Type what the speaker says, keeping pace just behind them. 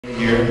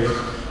here.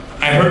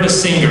 I heard a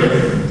singer,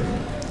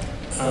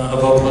 a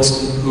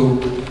vocalist who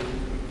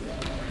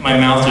my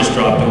mouth just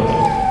dropped open.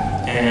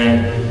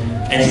 And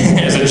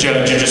as a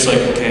judge, you're just like,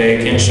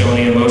 okay, can't show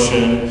any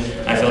emotion.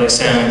 I feel like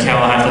Sam and Cal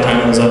half the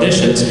time on those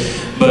auditions.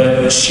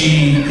 But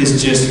she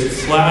is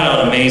just flat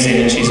out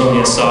amazing, and she's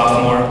only a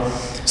sophomore.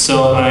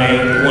 So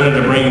I wanted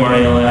to bring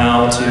Mariella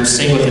out to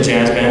sing with the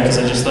jazz band because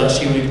I just thought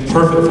she would be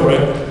perfect for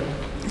it.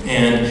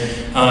 And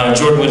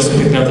Jordan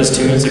Woodson picked up this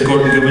tune. It's a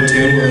Gordon Goodwin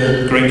tune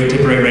with great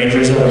contemporary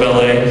arrangers out of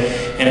LA.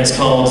 And it's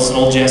an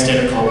old jazz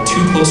standard called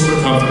Too Close for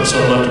Comfort.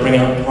 So I'd love to bring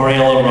out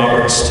Mariella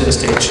Roberts to the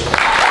stage.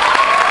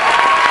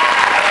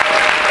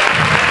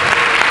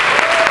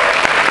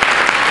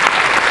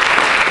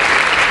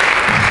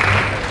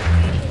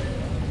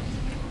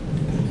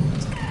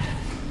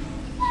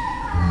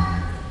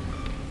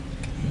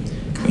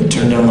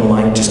 Turn down the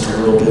mic just a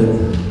little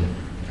bit.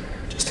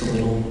 Just a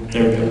little.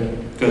 There we go.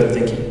 Good,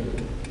 thank you.